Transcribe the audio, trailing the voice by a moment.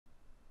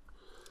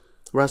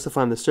We're asked to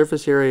find the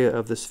surface area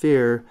of the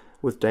sphere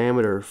with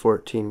diameter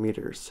 14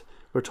 meters.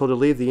 We're told to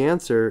leave the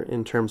answer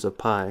in terms of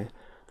pi.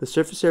 The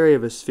surface area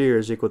of a sphere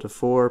is equal to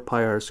 4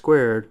 pi r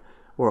squared,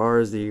 where r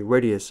is the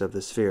radius of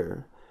the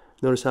sphere.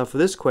 Notice how for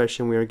this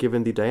question we are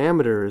given the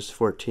diameter is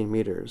 14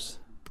 meters.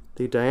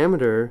 The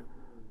diameter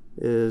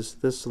is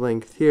this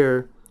length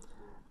here,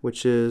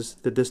 which is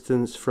the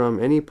distance from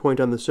any point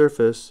on the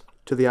surface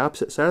to the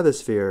opposite side of the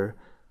sphere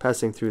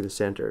passing through the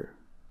center.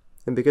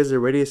 And because the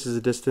radius is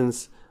the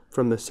distance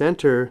from the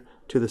center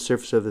to the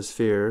surface of the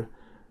sphere,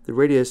 the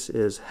radius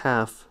is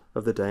half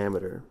of the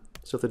diameter.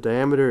 So if the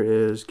diameter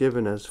is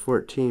given as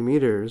 14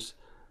 meters,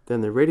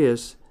 then the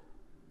radius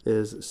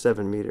is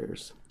 7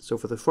 meters. So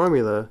for the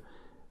formula,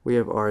 we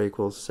have r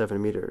equals 7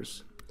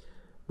 meters,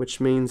 which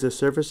means the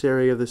surface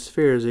area of the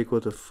sphere is equal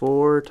to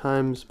 4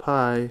 times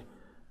pi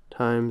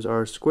times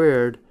r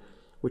squared,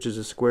 which is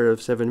the square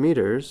of 7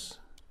 meters.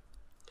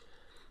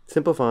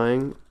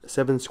 Simplifying,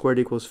 7 squared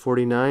equals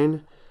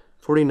 49.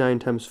 49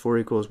 times 4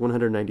 equals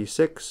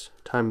 196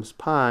 times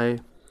pi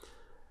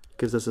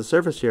gives us a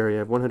surface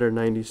area of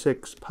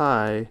 196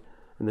 pi,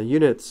 and the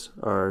units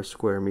are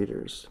square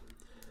meters.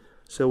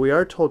 So we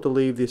are told to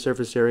leave the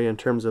surface area in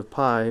terms of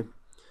pi,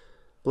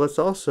 but let's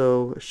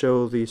also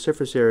show the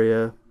surface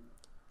area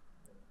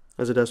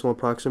as a decimal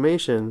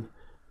approximation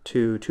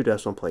to 2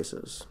 decimal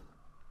places.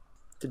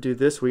 To do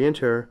this, we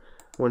enter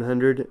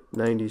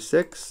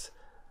 196,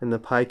 and the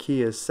pi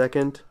key is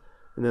second,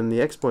 and then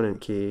the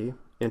exponent key,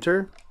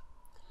 enter.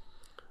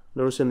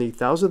 Notice in the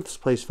thousandths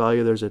place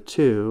value there's a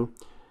 2,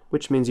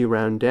 which means you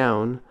round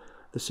down.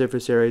 The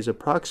surface area is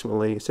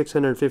approximately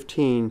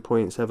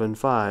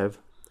 615.75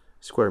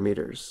 square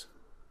meters.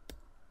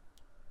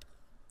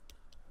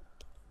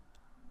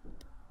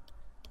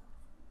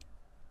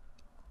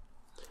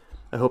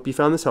 I hope you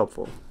found this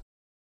helpful.